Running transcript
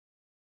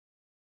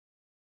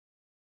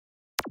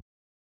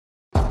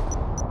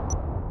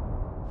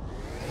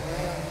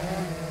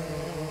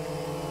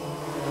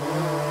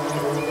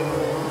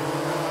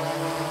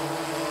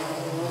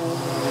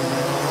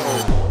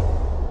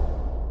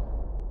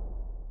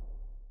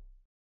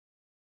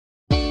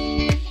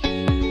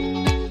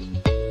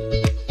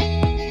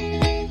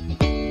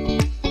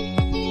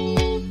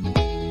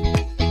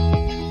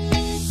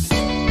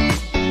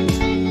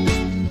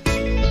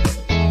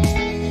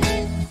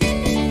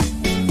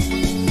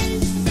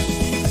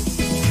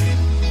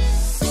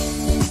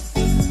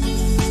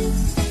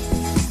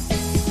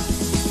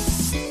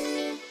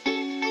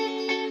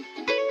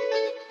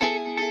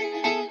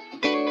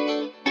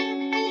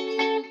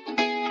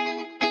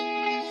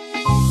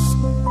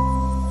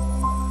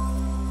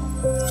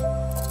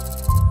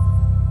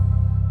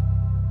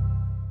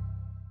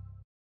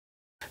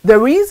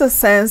There is a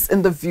sense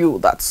in the view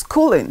that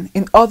schooling,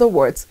 in other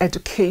words,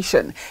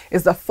 education,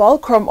 is the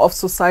fulcrum of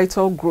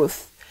societal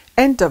growth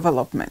and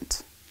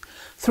development.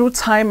 Through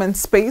time and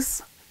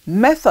space,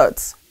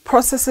 methods,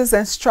 processes,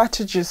 and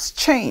strategies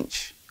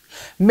change,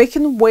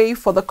 making way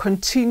for the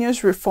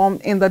continuous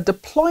reform in the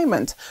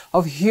deployment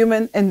of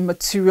human and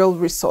material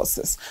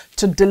resources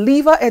to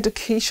deliver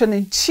education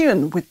in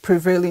tune with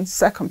prevailing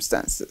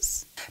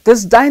circumstances.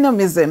 This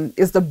dynamism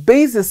is the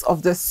basis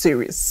of this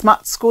series,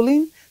 Smart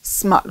Schooling,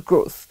 Smart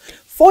Growth.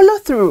 Follow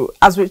through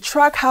as we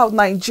track how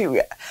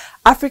Nigeria,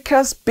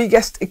 Africa's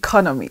biggest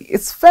economy,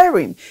 is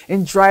faring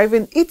in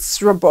driving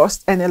its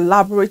robust and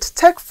elaborate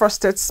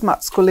tech-frosted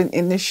smart schooling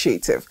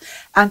initiative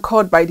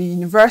anchored by the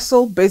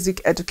Universal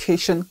Basic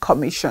Education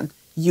Commission,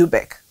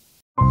 Ubec.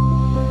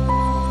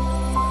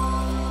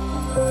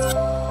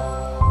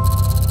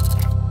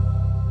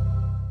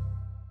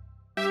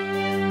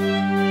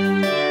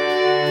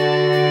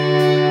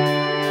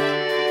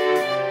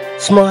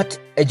 Smart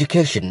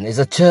education is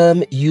a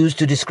term used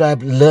to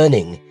describe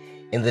learning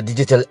in the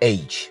digital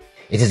age.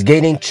 It is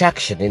gaining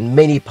traction in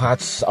many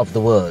parts of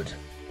the world.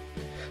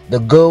 The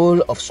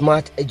goal of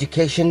smart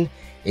education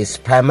is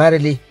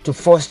primarily to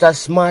foster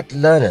smart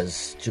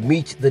learners to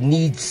meet the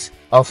needs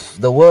of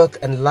the work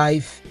and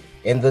life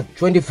in the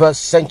 21st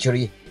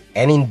century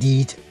and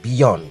indeed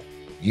beyond.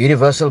 The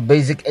Universal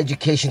Basic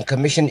Education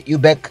Commission,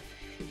 Ubec,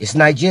 is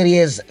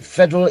Nigeria's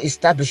federal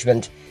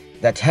establishment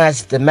that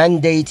has the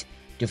mandate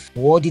to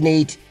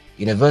coordinate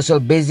universal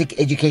basic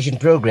education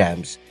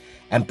programs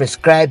and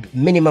prescribe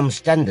minimum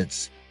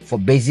standards for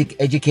basic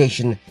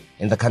education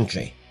in the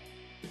country.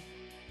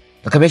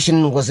 The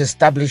Commission was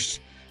established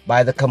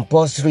by the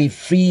Compulsory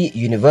Free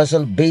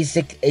Universal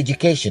Basic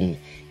Education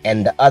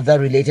and Other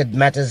Related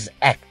Matters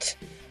Act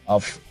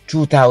of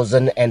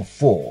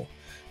 2004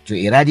 to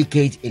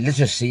eradicate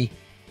illiteracy,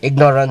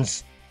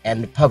 ignorance,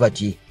 and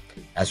poverty,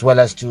 as well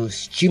as to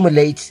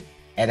stimulate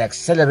and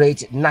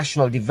accelerate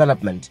national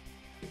development,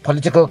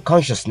 political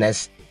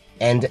consciousness,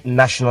 and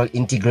national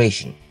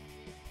integration.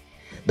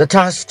 The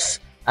tasks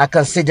are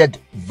considered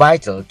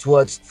vital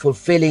towards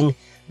fulfilling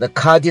the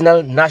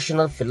cardinal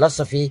national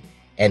philosophy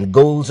and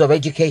goals of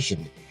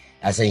education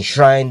as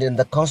enshrined in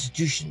the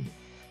Constitution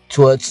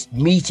towards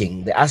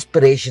meeting the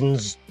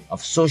aspirations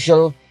of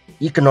social,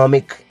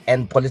 economic,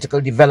 and political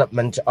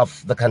development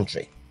of the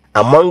country.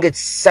 Among its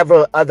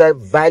several other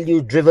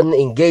value-driven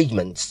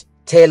engagements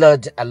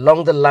tailored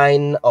along the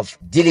line of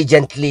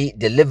diligently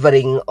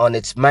delivering on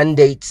its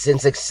mandate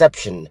since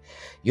inception,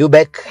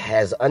 Ubec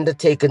has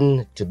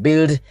undertaken to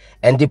build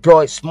and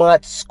deploy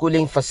smart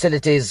schooling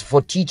facilities for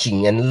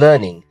teaching and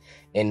learning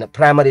in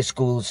primary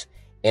schools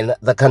in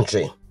the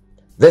country.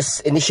 This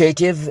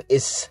initiative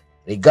is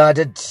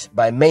regarded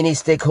by many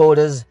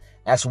stakeholders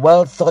as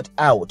well thought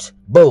out,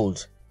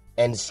 bold,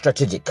 and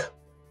strategic.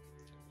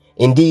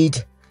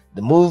 Indeed,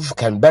 the move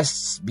can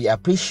best be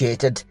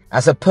appreciated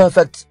as a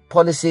perfect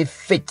policy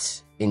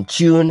fit in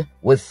tune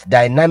with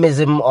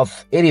dynamism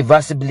of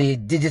irreversibly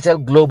digital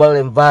global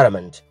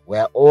environment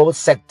where all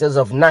sectors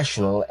of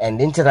national and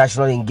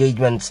international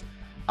engagements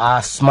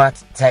are smart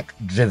tech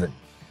driven.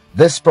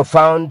 This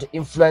profound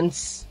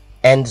influence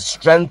and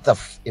strength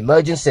of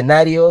emerging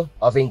scenario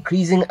of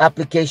increasing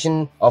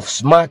application of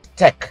smart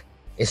tech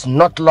is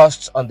not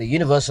lost on the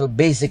Universal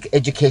Basic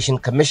Education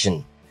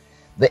Commission,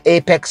 the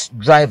apex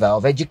driver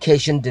of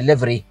education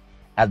delivery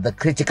at the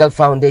critical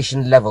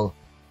foundation level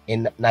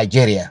in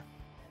Nigeria.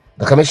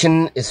 The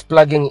Commission is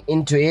plugging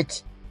into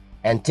it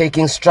and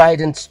taking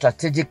strident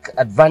strategic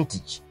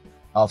advantage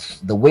of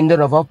the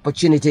window of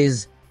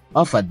opportunities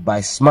offered by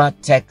smart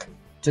tech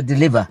to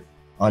deliver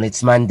on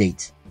its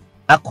mandate.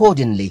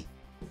 Accordingly,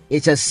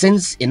 it has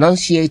since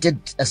enunciated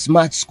a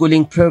smart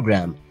schooling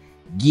program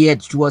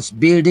geared towards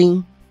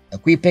building,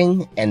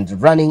 equipping,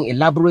 and running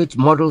elaborate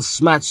model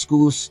smart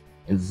schools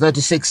in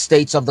 36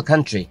 states of the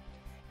country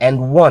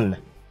and 1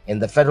 in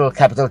the Federal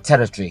Capital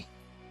Territory,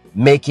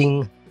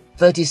 making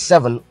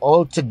 37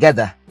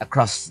 altogether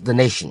across the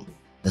nation.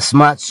 The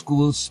Smart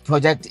Schools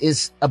project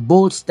is a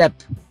bold step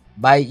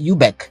by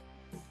Ubec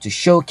to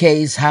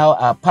showcase how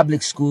our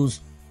public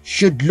schools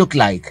should look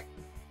like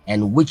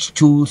and which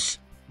tools,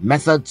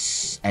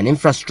 methods, and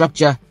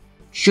infrastructure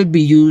should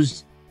be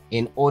used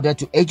in order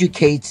to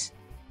educate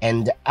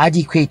and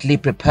adequately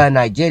prepare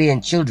Nigerian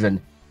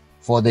children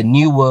for the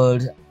new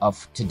world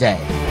of today.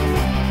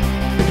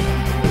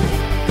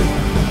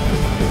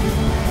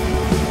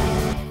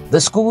 The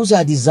schools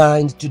are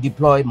designed to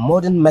deploy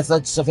modern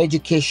methods of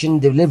education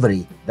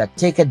delivery that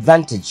take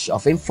advantage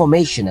of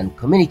information and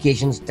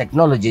communications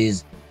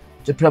technologies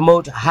to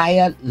promote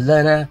higher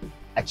learner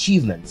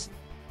achievements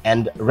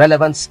and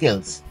relevant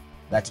skills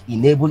that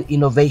enable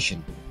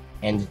innovation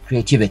and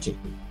creativity.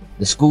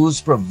 The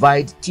schools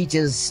provide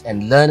teachers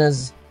and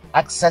learners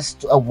access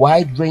to a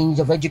wide range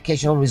of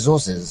educational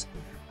resources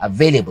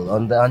available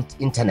on the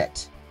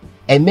internet.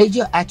 A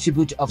major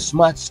attribute of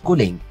smart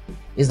schooling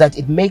is that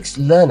it makes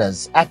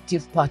learners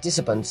active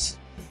participants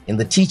in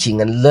the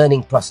teaching and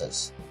learning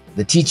process.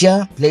 The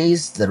teacher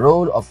plays the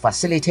role of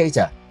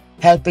facilitator,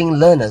 helping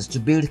learners to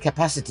build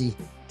capacity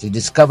to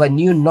discover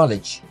new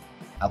knowledge,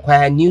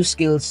 acquire new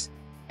skills,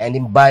 and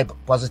imbibe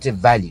positive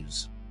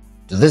values.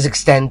 To this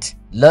extent,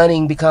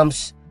 learning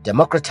becomes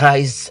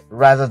democratized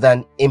rather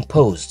than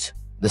imposed.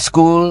 The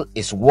school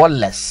is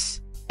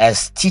wall-less,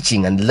 as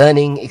teaching and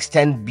learning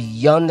extend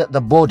beyond the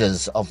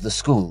borders of the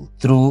school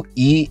through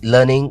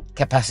e-learning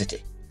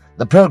capacity.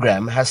 The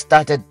program has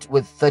started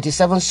with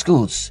 37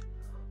 schools,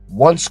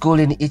 one school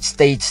in each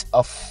state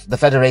of the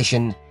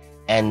Federation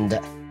and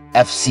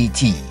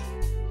FCT.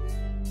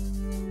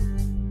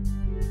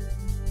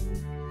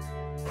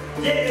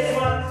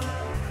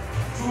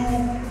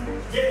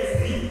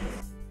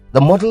 The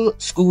model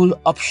school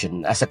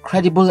option as a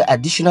credible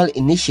additional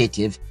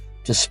initiative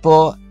to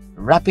spur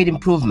rapid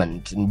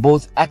improvement in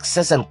both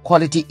access and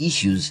quality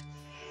issues,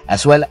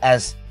 as well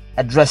as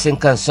addressing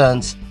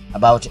concerns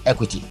about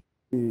equity.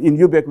 In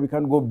Ubec, we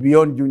can go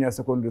beyond junior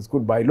secondary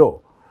school by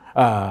law,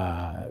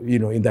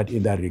 in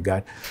that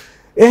regard,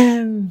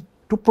 and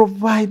to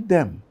provide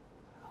them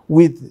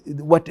with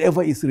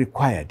whatever is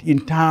required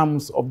in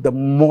terms of the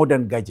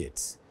modern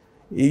gadgets,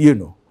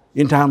 in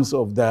terms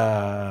of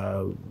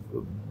the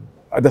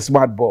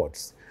smart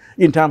boards,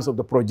 in terms of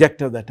the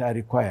projectors that are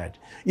required,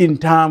 in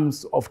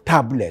terms of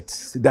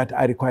tablets that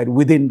are required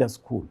within the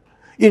school,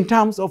 in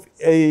terms of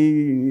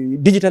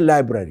digital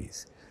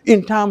libraries,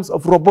 in terms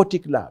of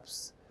robotic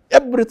labs,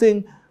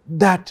 everything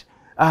that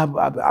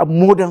a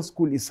modern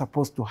school is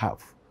supposed to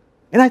have.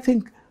 And I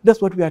think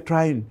that's what we are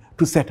trying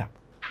to set up.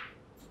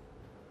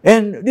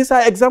 And these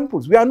are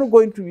examples. We are not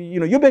going to,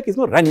 Ubec is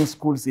not running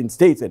schools in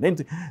states.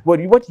 And what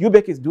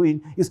Ubec is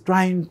doing is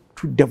trying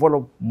to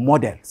develop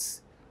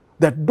models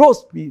that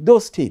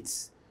those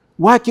states,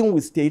 working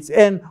with states,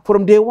 and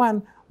from day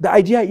one, the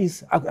idea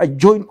is a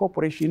joint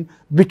cooperation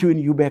between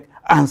Ubec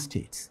and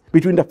states,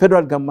 between the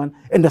federal government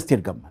and the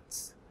state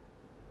governments.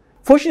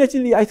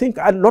 Fortunately, I think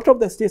a lot of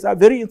the states are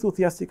very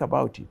enthusiastic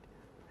about it.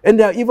 And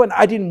they are even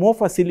adding more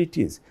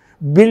facilities,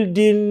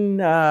 building,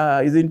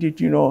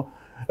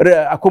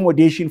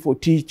 accommodation for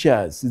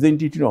teachers,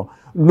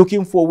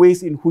 looking for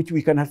ways in which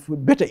we can have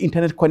better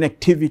internet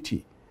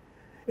connectivity.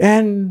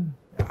 And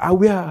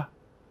we are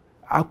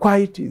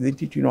quite,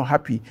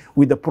 happy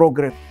with the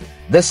progress.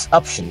 This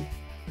option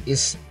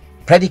is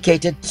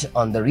predicated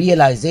on the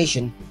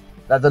realization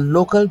that the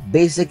local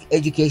basic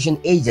education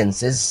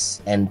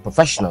agencies and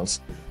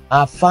professionals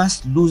are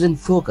fast losing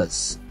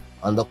focus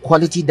on the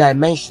quality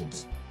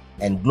dimensions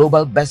and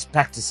global best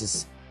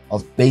practices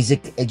of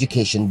basic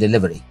education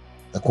delivery.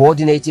 The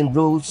coordinating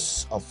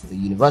roles of the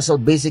Universal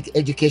Basic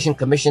Education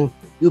Commission,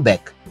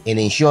 Ubec, in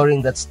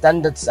ensuring that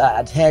standards are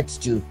adhered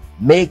to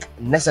make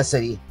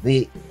necessary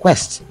the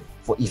quest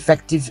for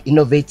effective,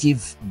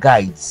 innovative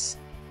guides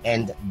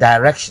and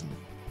direction,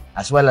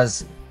 as well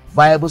as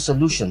viable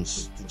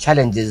solutions to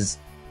challenges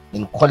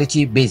in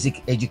quality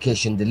basic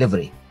education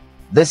delivery.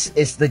 This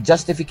is the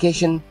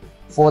justification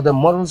for the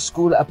model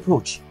school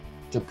approach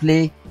to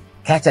play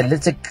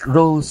catalytic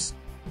roles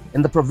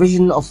in the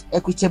provision of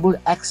equitable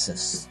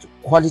access to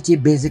quality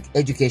basic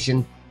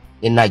education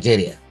in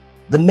Nigeria.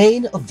 The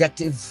main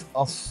objective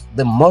of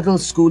the model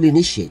school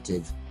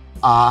initiative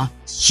are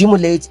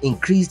stimulate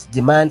increased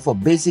demand for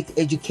basic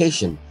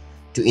education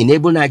to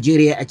enable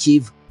Nigeria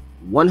achieve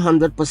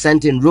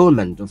 100%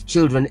 enrollment of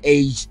children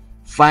aged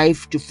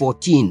 5 to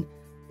 14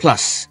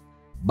 plus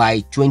by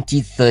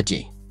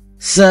 2030.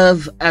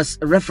 Serve as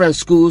reference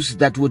schools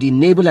that would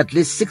enable at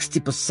least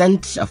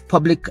 60% of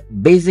public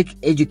basic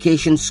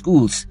education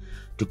schools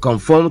to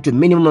conform to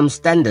minimum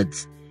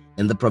standards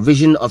in the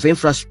provision of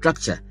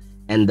infrastructure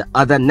and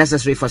other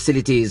necessary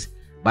facilities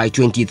by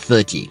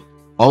 2030.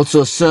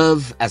 Also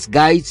serve as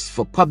guides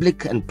for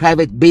public and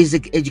private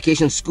basic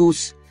education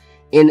schools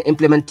in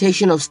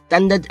implementation of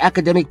standard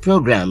academic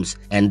programs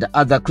and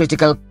other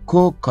critical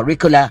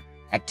co-curricular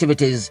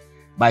activities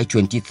by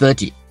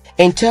 2030.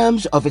 In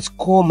terms of its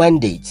core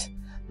mandate,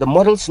 the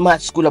Model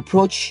Smart School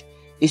approach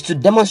is to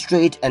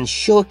demonstrate and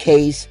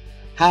showcase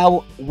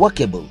how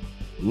workable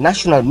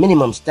national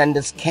minimum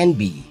standards can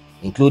be,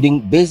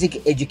 including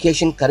basic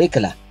education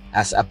curricula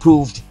as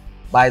approved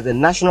by the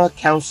National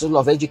Council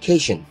of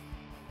Education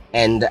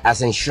and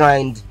as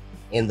enshrined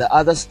in the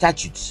other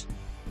statutes,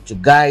 to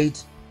guide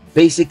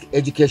basic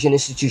education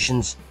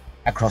institutions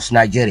across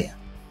Nigeria.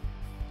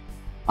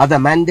 Other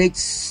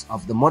mandates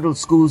of the model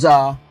schools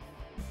are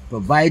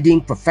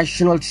providing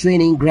professional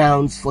training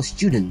grounds for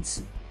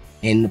students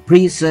in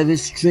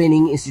pre-service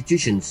training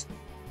institutions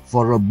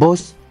for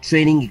robust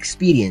training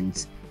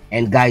experience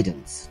and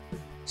guidance,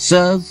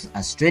 serve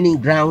as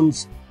training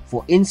grounds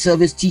for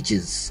in-service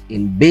teachers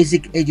in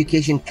basic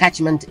education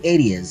catchment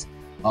areas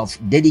of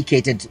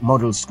dedicated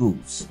model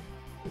schools,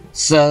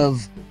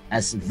 serve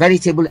as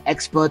veritable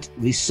expert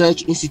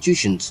research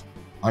institutions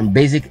on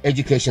basic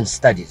education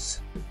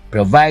studies,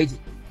 provide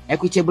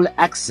equitable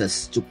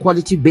access to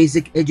quality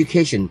basic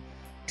education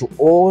to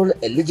all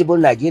eligible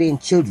Nigerian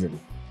children,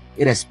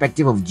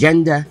 irrespective of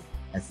gender,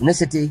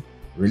 ethnicity,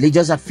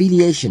 religious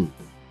affiliation,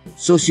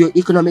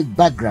 socio-economic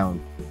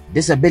background,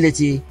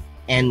 disability,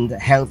 and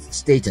health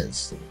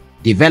status.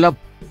 Develop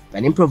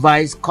and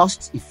improvise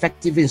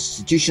cost-effective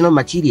institutional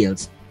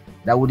materials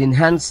that would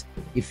enhance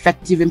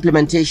effective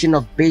implementation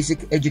of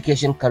basic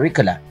education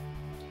curricula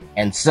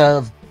and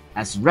serve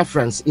as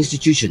reference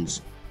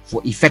institutions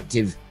for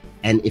effective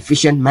and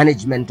efficient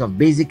management of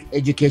basic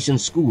education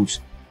schools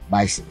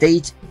by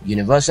state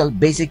universal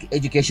basic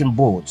education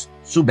boards,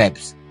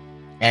 SUBEBs,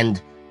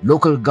 and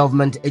local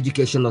government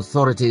education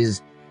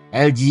authorities,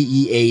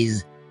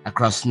 LGEAs,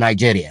 across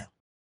Nigeria.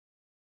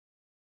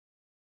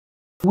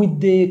 With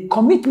the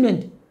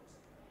commitment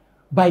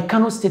by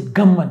Kano State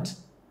government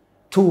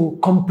to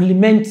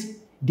complement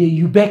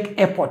the Ubec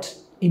effort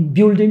in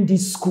building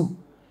this school,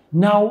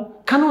 now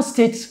Kano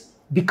State,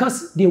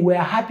 because they were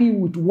happy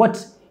with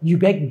what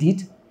Ubec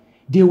did,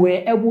 they were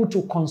able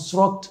to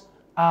construct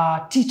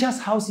teachers'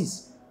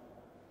 houses.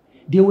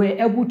 They were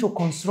able to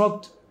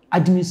construct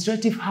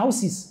administrative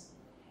houses.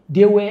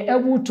 They were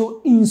able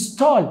to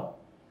install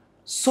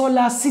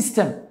solar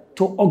system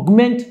to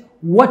augment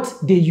what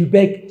the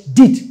Ubec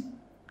did.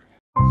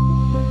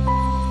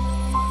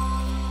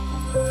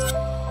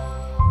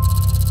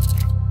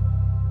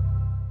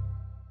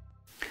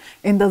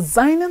 In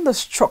designing the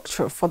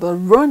structure for the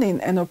running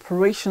and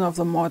operation of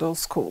the model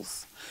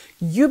schools,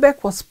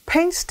 Ubec was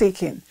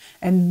painstaking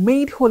and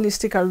made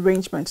holistic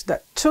arrangements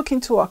that took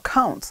into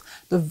account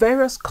the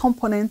various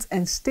components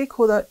and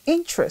stakeholder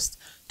interests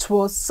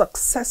towards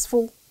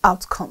successful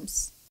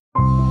outcomes.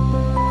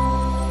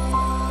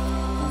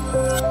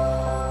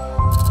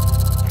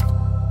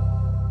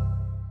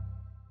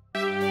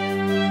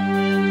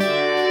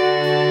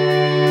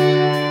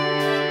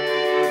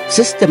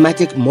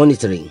 Systematic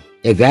monitoring,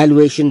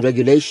 evaluation,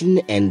 regulation,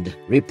 and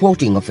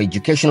reporting of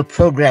educational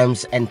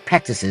programs and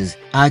practices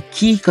are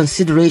key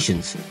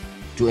considerations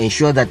to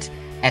ensure that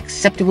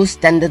acceptable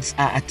standards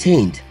are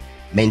attained,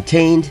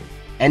 maintained,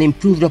 and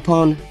improved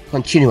upon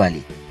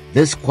continually.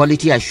 This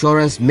quality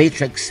assurance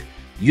matrix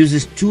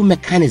uses two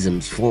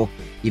mechanisms for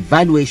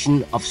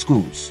evaluation of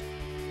schools: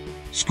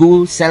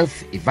 school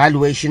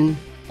self-evaluation,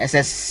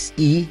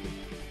 SSE,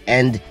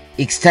 and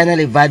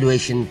external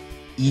evaluation,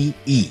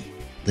 EE.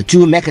 The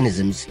two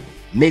mechanisms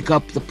make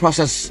up the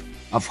process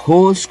of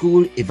whole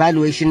school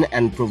evaluation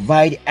and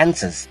provide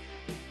answers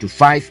to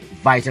 5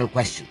 vital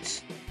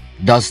questions.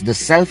 Does the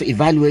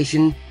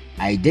self-evaluation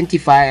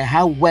identify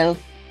how well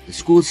the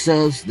school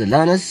serves the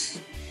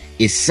learners?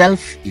 Is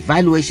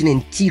self-evaluation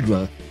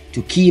integral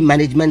to key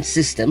management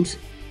systems?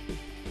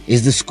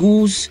 Is the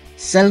school's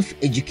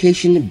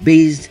self-education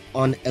based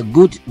on a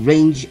good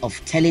range of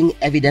telling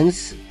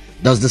evidence?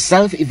 Does the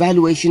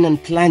self-evaluation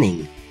and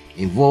planning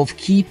involve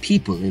key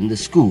people in the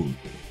school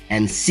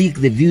and seek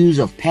the views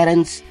of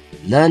parents,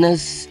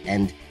 learners,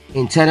 and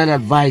internal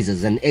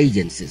advisors and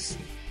agencies?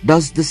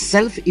 Does the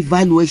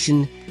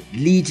self-evaluation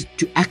lead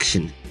to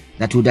action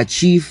that would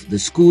achieve the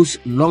school's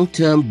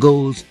long-term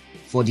goals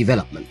for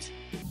development?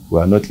 We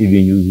are not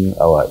even using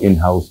our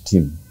in-house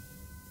team,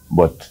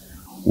 but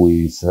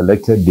we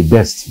selected the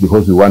best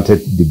because we wanted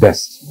the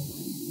best.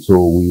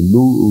 So we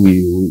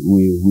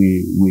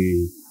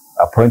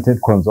appointed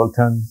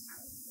consultants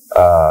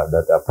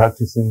that are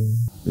practicing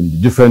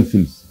in different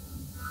fields,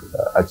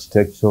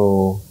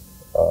 architecture,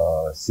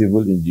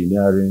 civil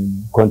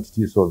engineering,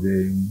 quantity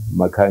surveying,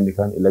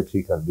 mechanical,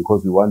 electrical,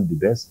 because we want the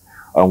best.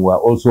 And we are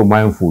also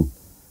mindful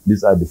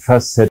these are the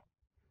first set of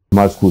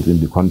smart schools in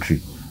the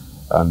country.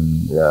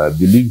 And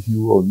believe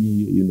you or me,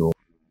 you know,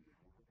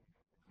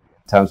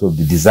 in terms of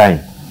the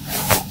design.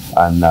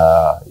 And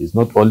it's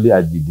not only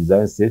at the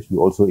design stage, we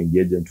also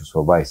engage them to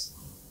supervise.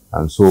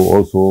 And so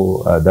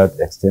also that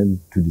extends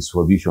to the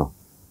supervision.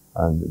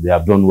 And they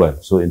have done well.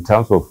 So in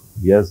terms of,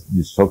 yes,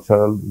 the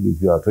structural,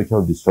 if you are talking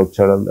about the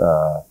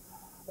structural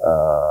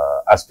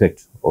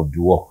aspect of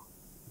the work,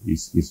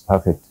 is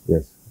perfect,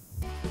 yes.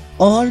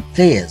 All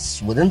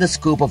players within the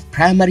scope of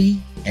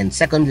primary and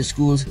secondary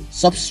schools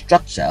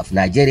substructure of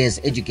Nigeria's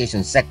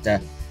education sector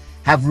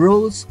have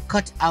roles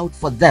cut out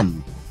for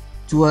them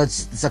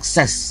towards the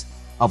success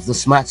of the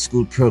Smart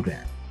School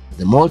program.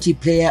 The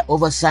multiplayer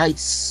oversight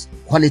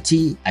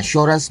quality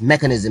assurance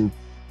mechanism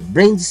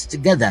brings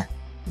together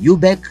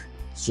Ubec,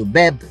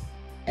 SUBEB,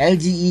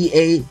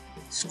 LGEA,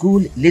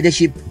 school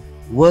leadership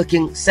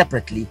working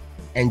separately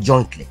and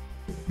jointly.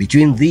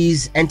 Between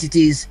these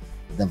entities,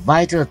 the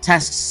vital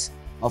tasks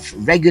of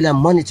regular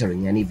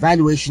monitoring and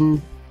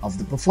evaluation of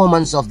the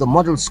performance of the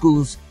model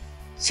schools,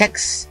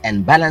 checks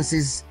and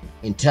balances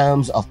in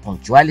terms of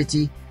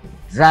punctuality,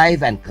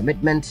 drive and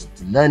commitment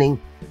to learning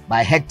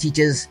by head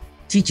teachers,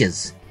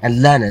 teachers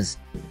and learners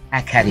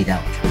are carried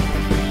out.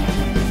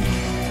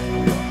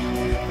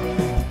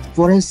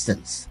 For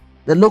instance,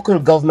 the local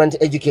government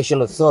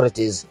education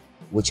authorities,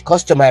 which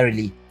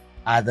customarily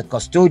are the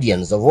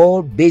custodians of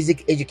all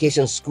basic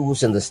education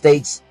schools in the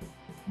states,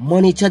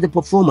 monitor the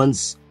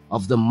performance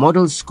of the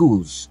model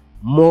schools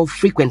more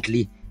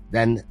frequently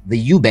than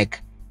the Ubec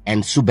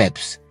and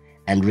SUBEBs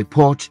and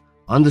report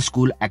on the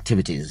school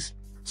activities.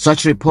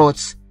 Such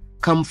reports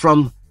come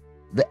from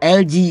the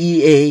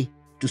LGEA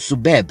to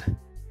SUBEB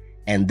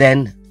and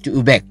then to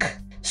Ubec.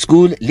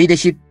 School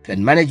leadership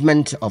and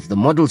management of the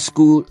model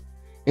school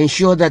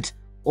ensure that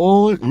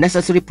all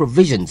necessary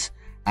provisions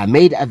are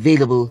made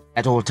available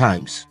at all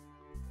times.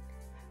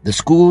 The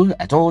school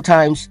at all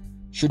times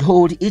should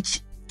hold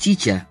each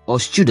teacher or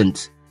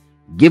student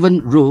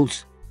given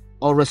roles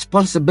or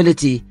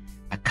responsibility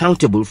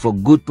accountable for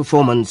good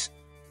performance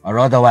or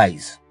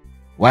otherwise,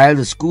 while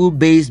the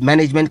School-Based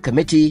Management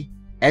Committee,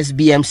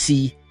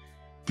 SBMC,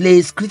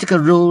 plays critical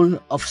role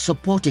of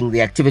supporting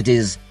the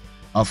activities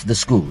of the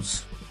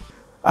schools.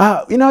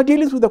 In our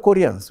dealings with the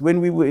Koreans,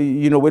 when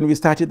we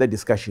started the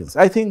discussions,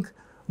 I think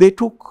they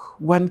took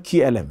one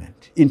key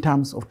element in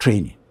terms of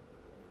training,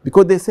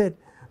 because they said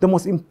the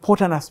most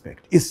important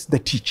aspect is the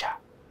teacher.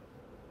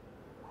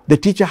 The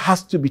teacher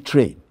has to be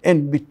trained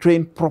and be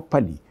trained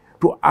properly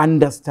to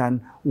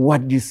understand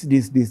what these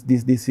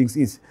things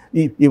is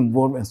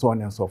involved and so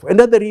on and so forth. And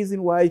that's the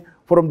reason why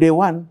from day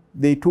one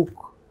they took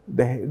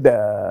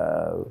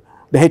the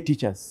head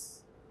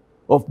teachers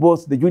of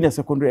both the junior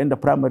secondary and the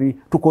primary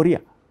to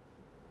Korea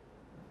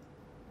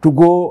to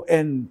go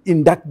and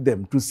induct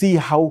them to see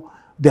how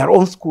their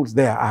own schools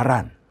there are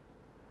run.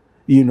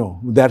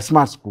 Their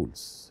smart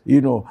schools.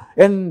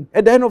 And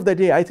at the end of the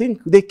day, I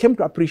think they came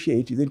to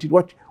appreciate, isn't it,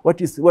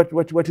 what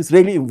is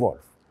really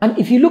involved. And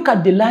if you look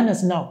at the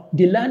learners now,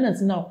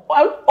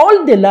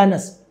 all the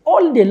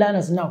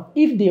learners now,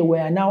 if they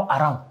were now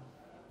around,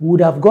 would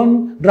have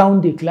gone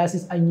round the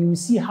classes, and you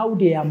see how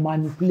they are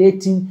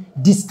manipulating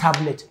this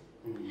tablet.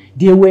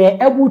 They were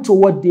able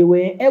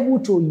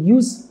to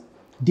use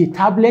the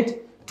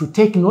tablet to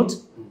take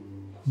notes.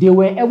 They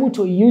were able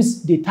to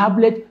use the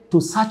tablet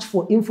to search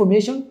for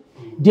information.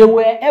 They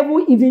were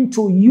able even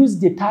to use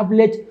the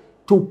tablet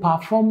to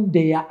perform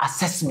their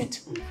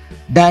assessment.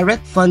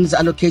 Direct funds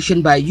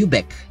allocation by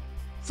Ubec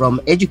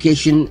from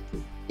Education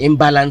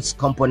Imbalance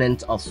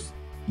component of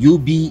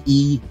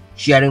UBE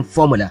sharing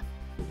formula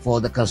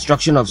for the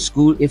construction of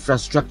school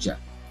infrastructure,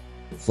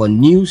 for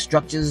new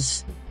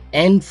structures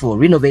and for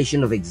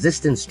renovation of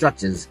existing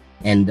structures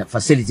and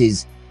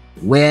facilities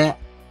where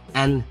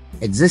an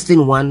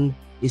existing one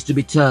is to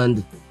be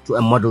turned to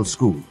a model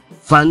school.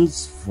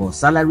 Funds for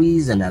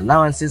salaries and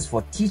allowances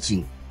for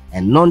teaching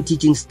and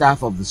non-teaching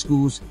staff of the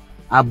schools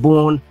are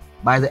borne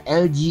by the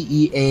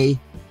LGEA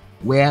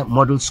where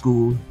model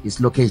school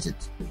is located.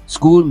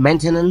 School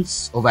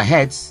maintenance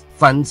overheads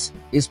funds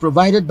is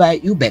provided by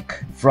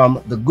Ubec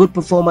from the Good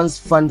Performance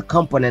Fund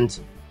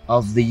component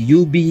of the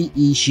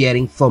UBE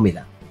sharing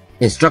formula.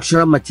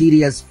 Instructional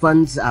materials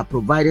funds are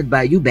provided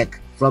by Ubec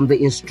from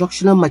the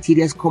instructional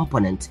materials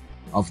component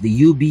of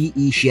the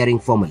UBE sharing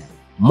formula.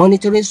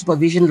 Monitoring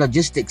supervision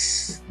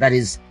logistics, that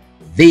is,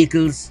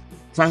 vehicles,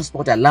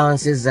 transport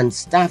allowances and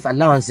staff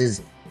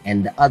allowances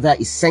and other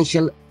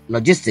essential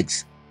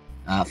logistics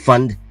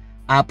fund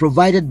are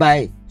provided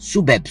by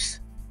SUBEBs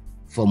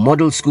for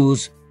model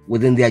schools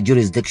within their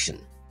jurisdiction.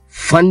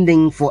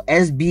 Funding for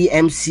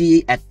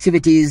SBMC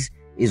activities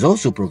is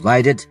also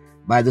provided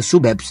by the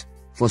SUBEBs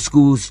for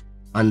schools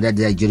under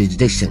their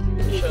jurisdiction.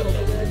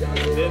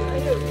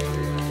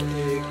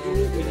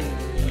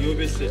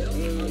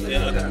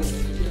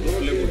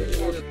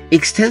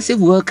 Extensive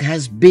work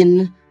has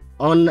been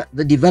on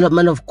the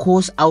development of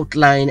course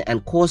outline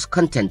and course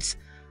contents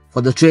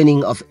for the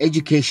training of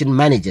education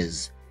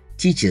managers,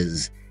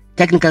 teachers,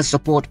 technical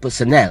support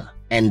personnel,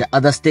 and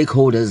other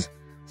stakeholders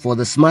for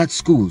the smart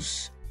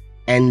schools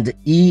and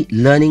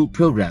e-learning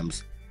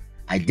programs.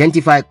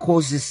 Identify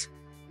courses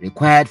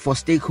required for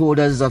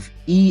stakeholders of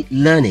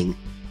e-learning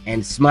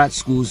and smart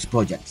schools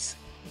projects.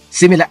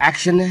 Similar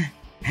action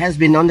has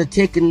been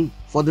undertaken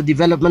for the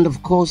development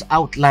of course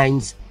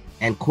outlines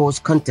and course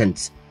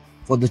contents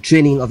for the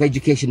training of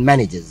education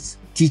managers,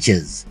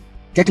 teachers,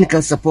 technical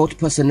support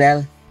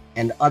personnel,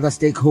 and other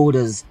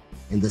stakeholders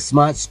in the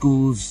smart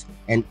schools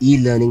and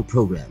e-learning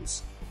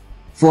programs.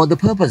 For the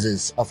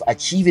purposes of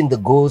achieving the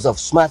goals of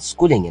smart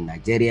schooling in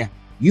Nigeria,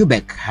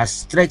 Ubec has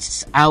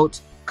stretched out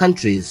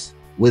countries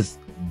with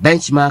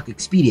benchmark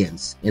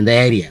experience in the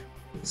area.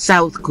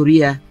 South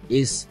Korea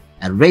is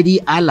a ready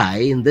ally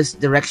in this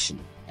direction.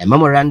 A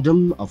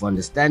memorandum of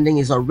understanding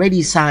is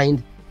already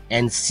signed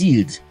and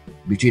sealed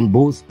between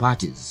both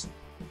parties.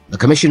 The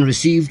Commission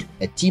received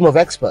a team of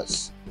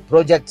experts,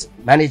 project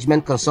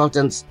management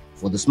consultants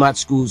for the smart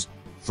schools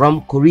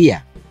from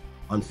Korea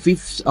on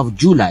 5th of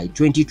July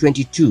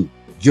 2022,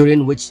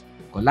 during which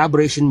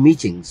collaboration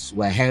meetings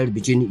were held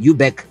between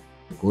Ubec,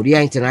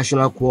 Korea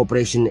International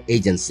Cooperation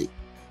Agency.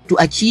 To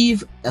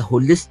achieve a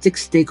holistic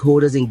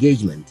stakeholders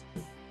engagement,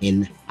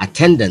 in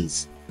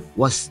attendance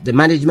was the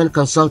management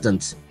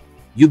consultant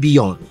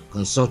UBEON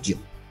Consortium.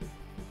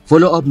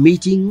 Follow-up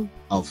meeting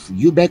of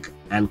Ubec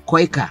and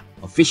KOICA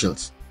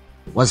officials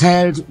was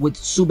held with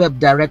SUBEB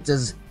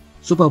directors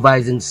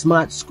supervising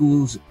smart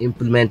schools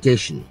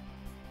implementation.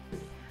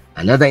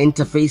 Another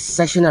interface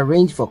session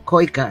arranged for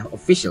KOICA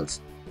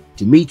officials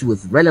to meet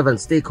with relevant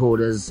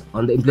stakeholders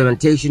on the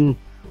implementation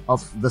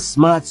of the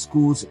Smart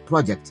Schools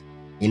project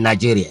in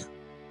Nigeria.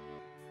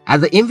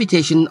 At the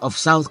invitation of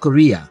South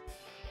Korea,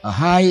 a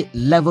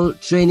high-level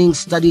training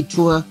study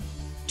tour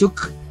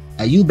took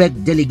a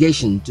Ubec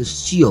delegation to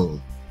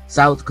Seoul,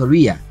 South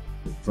Korea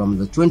from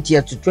the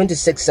 20th to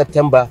 26th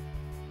September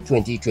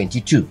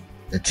 2022.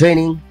 The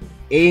training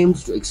aimed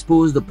to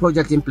expose the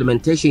Project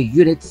Implementation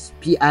Unit's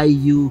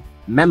PIU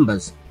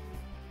members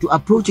to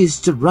approaches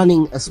to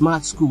running a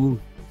smart school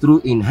through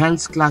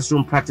enhanced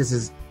classroom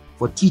practices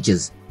for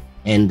teachers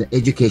and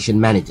education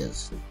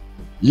managers.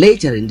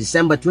 Later in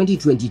December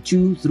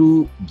 2022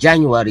 through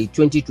January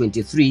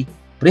 2023,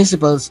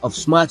 principals of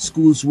smart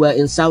schools were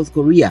in South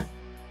Korea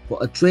for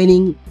a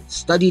training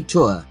study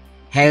tour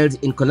held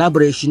in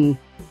collaboration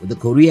with the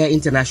Korea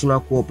International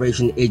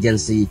Cooperation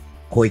Agency,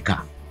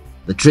 KOICA.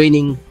 The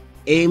training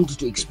aimed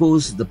to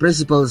expose the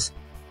principals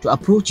to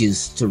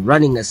approaches to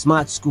running a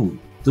smart school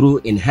through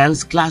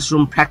enhanced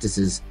classroom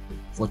practices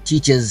for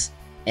teachers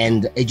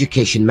and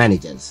education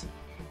managers.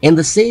 In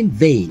the same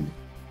vein,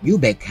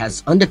 Ubec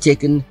has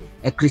undertaken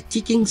a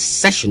critiquing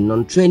session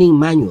on training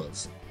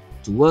manuals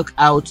to work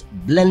out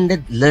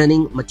blended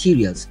learning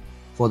materials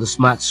for the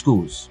smart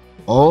schools.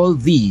 All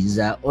these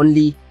are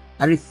only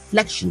a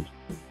reflection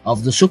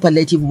of the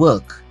superlative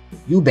work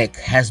Ubec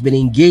has been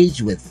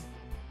engaged with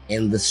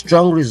in the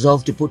strong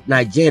resolve to put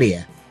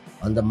Nigeria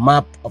on the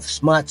map of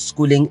smart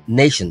schooling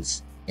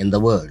nations in the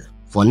world.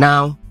 For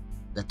now,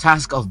 the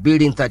task of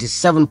building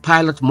 37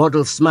 pilot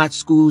model smart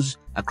schools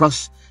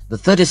across the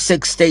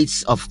 36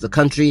 states of the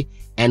country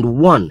and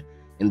one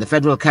in the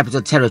Federal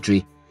Capital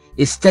Territory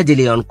is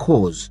steadily on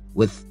course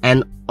with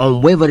an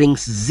unwavering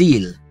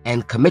zeal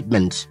and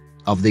commitment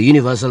of the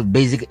Universal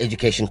Basic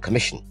Education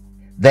Commission.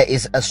 There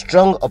is a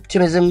strong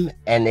optimism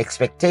and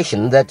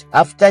expectation that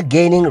after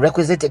gaining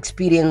requisite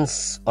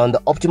experience on the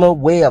optimal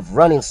way of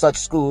running such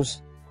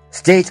schools,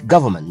 state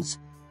governments,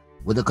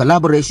 with the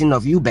collaboration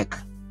of Ubec,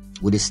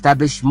 would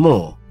establish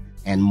more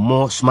and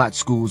more smart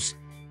schools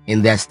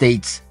in their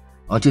states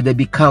until they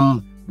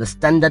become the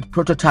standard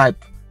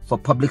prototype for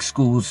public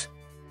schools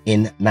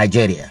in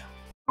Nigeria.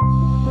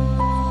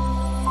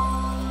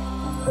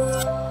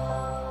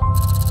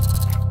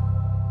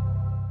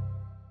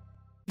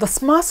 The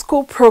Smart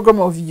School program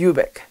of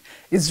Ubec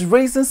is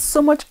raising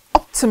so much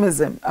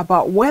optimism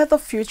about where the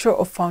future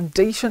of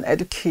foundation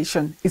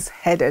education is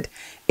headed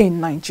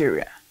in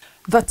Nigeria.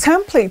 The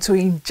template to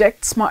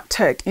inject smart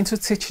tech into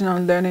teaching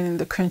and learning in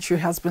the country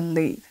has been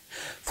laid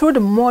through the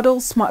model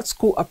smart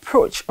school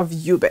approach of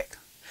Ubec.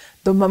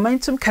 The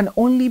momentum can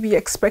only be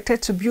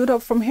expected to build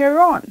up from here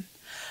on,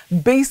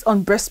 based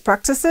on best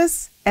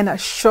practices and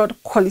assured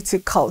quality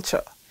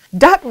culture.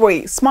 That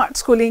way, smart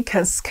schooling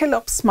can scale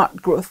up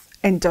smart growth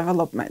and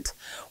development,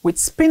 with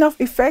spin-off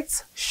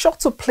effects sure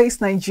to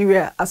place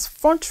Nigeria as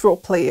front row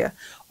player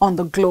on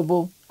the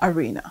global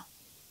arena.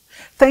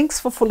 Thanks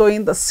for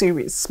following the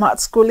series Smart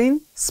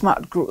Schooling,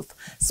 Smart Growth,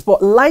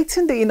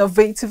 spotlighting the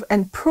innovative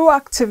and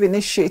proactive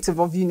initiative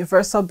of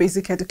Universal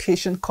Basic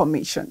Education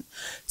Commission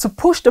to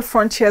push the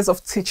frontiers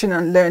of teaching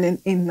and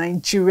learning in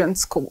Nigerian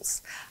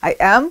schools. I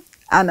am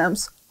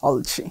Anams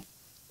Oluchi.